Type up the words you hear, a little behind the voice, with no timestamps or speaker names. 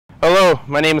Hello,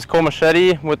 my name is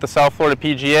Meschede with the South Florida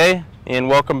PGA, and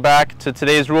welcome back to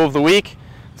today's Rule of the Week.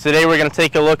 Today we're going to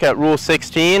take a look at Rule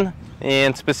 16,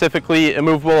 and specifically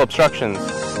immovable obstructions.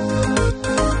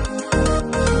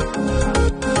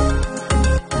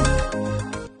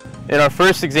 In our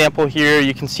first example here,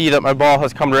 you can see that my ball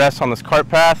has come to rest on this cart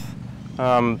path.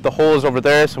 The hole is over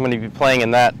there, so I'm going to be playing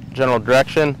in that general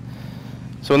direction.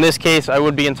 So in this case, I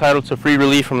would be entitled to free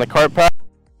relief from the cart path.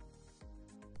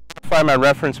 To find my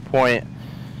reference point,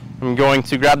 I'm going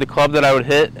to grab the club that I would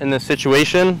hit in this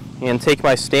situation and take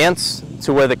my stance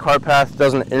to where the cart path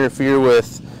doesn't interfere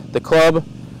with the club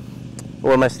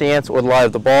or my stance or the lie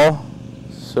of the ball.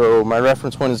 So my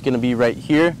reference point is going to be right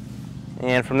here.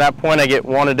 And from that point, I get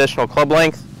one additional club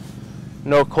length,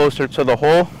 no closer to the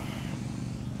hole.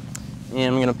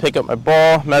 And I'm going to pick up my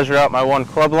ball, measure out my one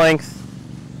club length,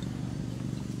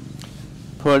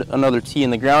 put another tee in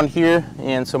the ground here,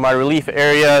 and so my relief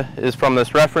area is from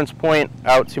this reference point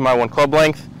out to my one club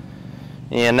length.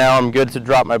 And now I'm good to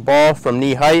drop my ball from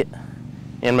knee height,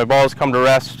 and my ball has come to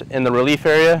rest in the relief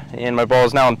area, and my ball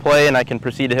is now in play, and I can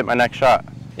proceed to hit my next shot.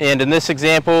 And in this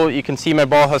example, you can see my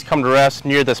ball has come to rest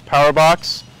near this power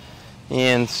box.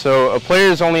 And so a player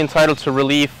is only entitled to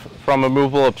relief from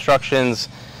immovable obstructions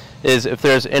is if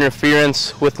there's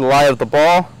interference with the lie of the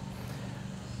ball,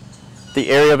 the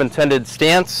area of intended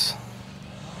stance,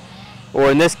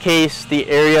 or in this case, the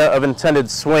area of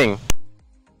intended swing.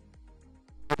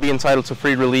 I'll be entitled to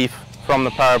free relief from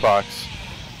the power box.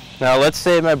 Now let's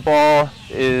say my ball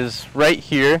is right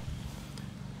here.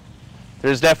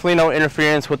 There's definitely no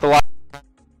interference with the lie.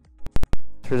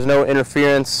 There's no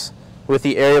interference with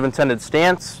the area of intended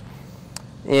stance.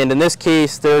 And in this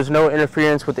case, there's no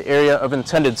interference with the area of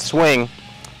intended swing.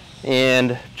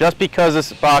 And just because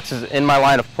this box is in my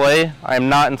line of play, I am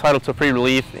not entitled to free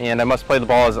relief, and I must play the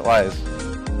ball as it lies.